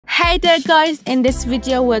Hey there guys, in this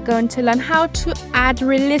video we're going to learn how to add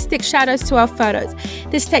realistic shadows to our photos.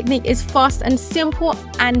 This technique is fast and simple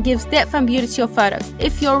and gives depth and beauty to your photos.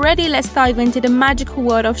 If you're ready, let's dive into the magical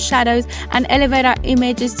world of shadows and elevate our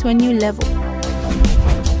images to a new level.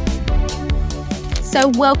 So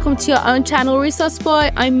welcome to your own channel, Resource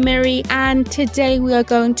Boy. I'm Mary and today we are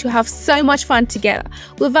going to have so much fun together.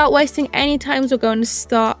 Without wasting any time, we're going to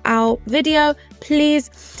start our video. Please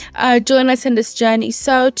join us in this journey.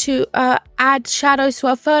 So to add shadows to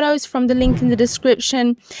our photos, from the link in the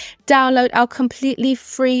description, download our completely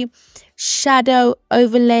free shadow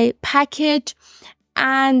overlay package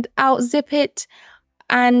and I'll zip it.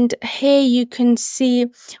 And here you can see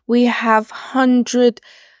we have 100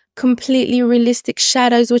 completely realistic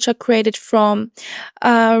shadows which are created from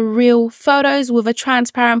real photos with a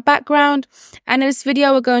transparent background. And in this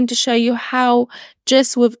video we're going to show you how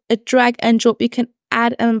just with a drag and drop you can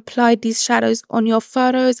add and apply these shadows on your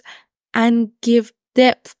photos and give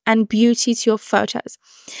depth and beauty to your photos.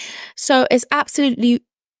 So it's absolutely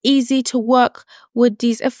easy to work with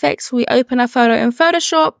these effects. We open our photo in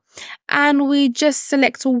Photoshop and we just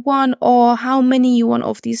select one or how many you want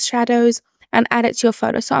of these shadows and add it to your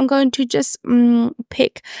photo. So I'm going to just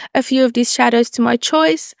pick a few of these shadows to my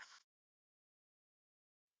choice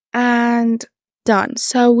and done.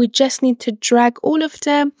 So we just need to drag all of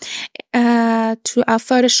them to our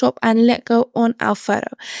Photoshop and let go on our photo.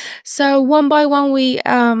 So one by one we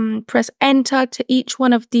press enter to each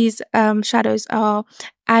one of these shadows are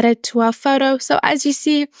added to our photo. So as you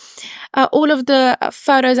see, all of the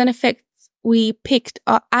photos and effects we picked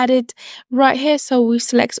are added right here. So we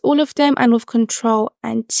select all of them and with Control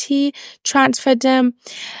and T transfer them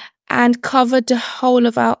and cover the whole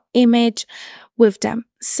of our image with them.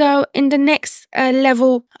 So in the next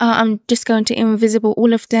level, I'm just going to invisible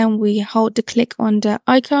all of them. We hold the click on the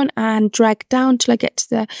icon and drag down till I get to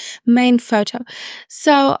the main photo.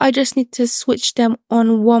 So I just need to switch them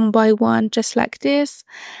on one by one, just like this.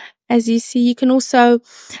 As you see, you can also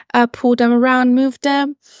pull them around, move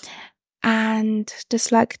them. And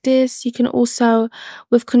just like this, you can also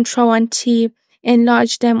with Control and T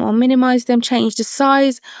enlarge them or minimize them, change the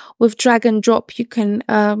size. With drag and drop you can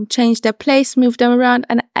change their place, move them around,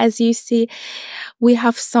 and as you see we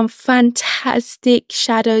have some fantastic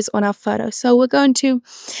shadows on our photo. So we're going to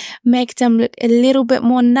make them look a little bit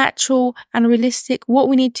more natural and realistic. What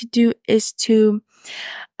we need to do is to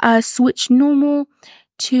switch normal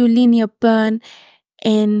to linear burn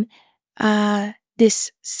in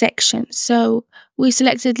this section. So we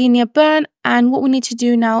selected linear burn, and what we need to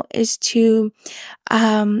do now is to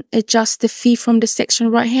adjust the fee from the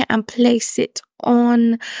section right here and place it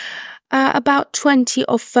on about 20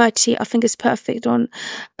 or 30. I think it's perfect on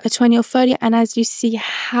 20 or 30. And as you see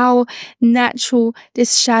how natural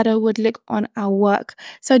this shadow would look on our work.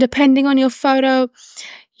 So depending on your photo,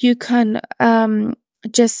 you can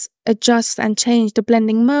just adjust and change the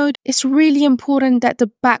blending mode. It's really important that the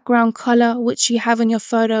background color which you have in your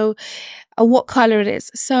photo, what color it is.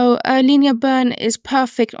 So linear burn is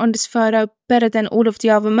perfect on this photo, better than all of the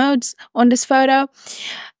other modes on this photo.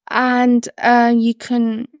 And you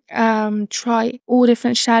can try all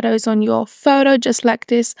different shadows on your photo just like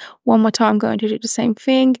this. One more time, I'm going to do the same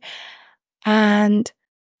thing and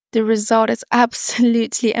the result is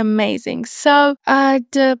absolutely amazing. So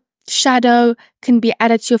the shadow can be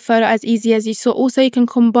added to your photo as easy as you saw. Also, you can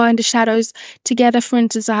combine the shadows together. For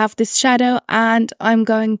instance, I have this shadow and I'm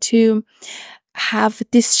going to have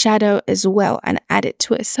this shadow as well and add it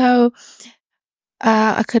to it. So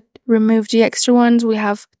I could remove the extra ones. We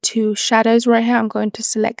have two shadows right here. I'm going to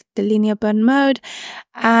select the linear burn mode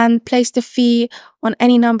and place the fee on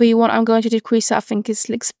any number you want. I'm going to decrease it. I think it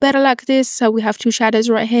looks better like this. So we have two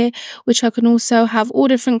shadows right here, which I can also have all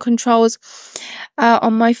different controls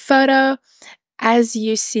on my photo, as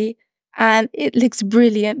you see, and it looks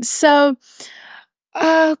brilliant. So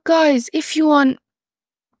guys, if you want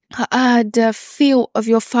the feel of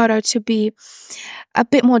your photo to be a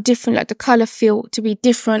bit more different, like the color feel to be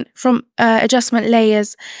different from adjustment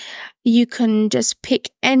layers, you can just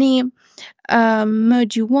pick any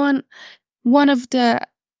mode you want. One of the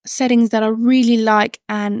settings that I really like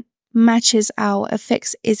and matches our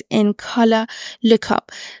effects is in color lookup.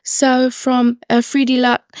 So from 3D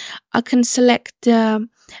LUT I can select the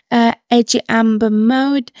edgy amber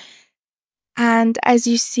mode, and as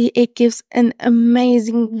you see it gives an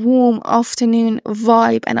amazing warm afternoon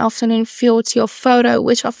vibe and afternoon feel to your photo,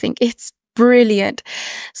 which I think it's brilliant.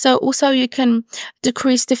 So also you can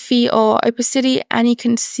decrease the fee or opacity and you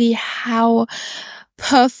can see how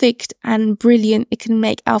perfect and brilliant it can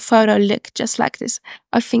make our photo look just like this.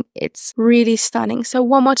 I think it's really stunning. So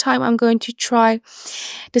one more time, I'm going to try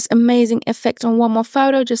this amazing effect on one more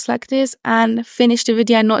photo just like this and finish the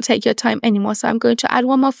video and not take your time anymore. So I'm going to add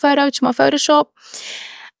one more photo to my Photoshop,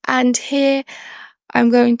 and here I'm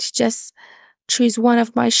going to just choose one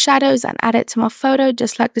of my shadows and add it to my photo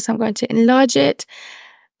just like this. I'm going to enlarge it,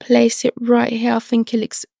 place it right here. I think it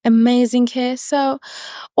looks amazing here. So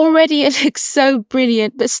already it looks so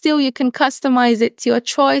brilliant, but still you can customize it to your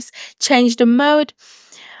choice, change the mode.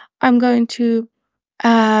 I'm going to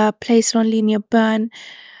place it on linear burn,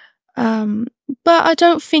 but I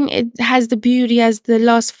don't think it has the beauty as the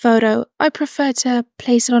last photo. I prefer to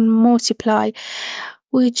place it on multiply.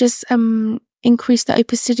 We just increase the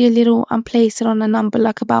opacity a little and place it on a number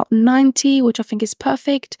like about 90, which I think is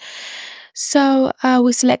perfect. So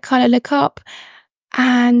we select color lookup,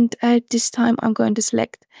 and this time I'm going to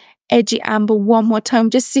select edgy amber one more time,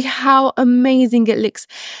 just see how amazing it looks.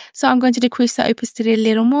 So I'm going to decrease the opacity a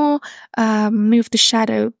little more, move the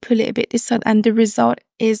shadow, pull it a bit this side, and the result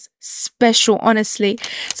is special, honestly.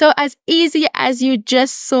 So as easy as you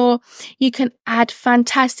just saw, you can add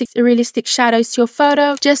fantastic realistic shadows to your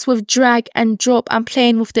photo just with drag and drop and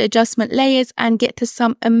playing with the adjustment layers and get to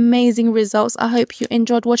some amazing results. I hope you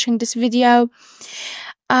enjoyed watching this video.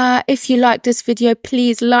 If you like this video,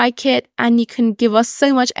 please like it, and you can give us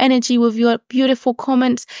so much energy with your beautiful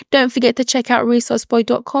comments. Don't forget to check out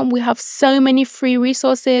resourceboy.com. We have so many free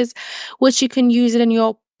resources which you can use in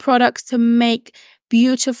your products to make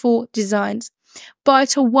beautiful designs. Bye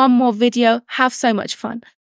till one more video. Have so much fun.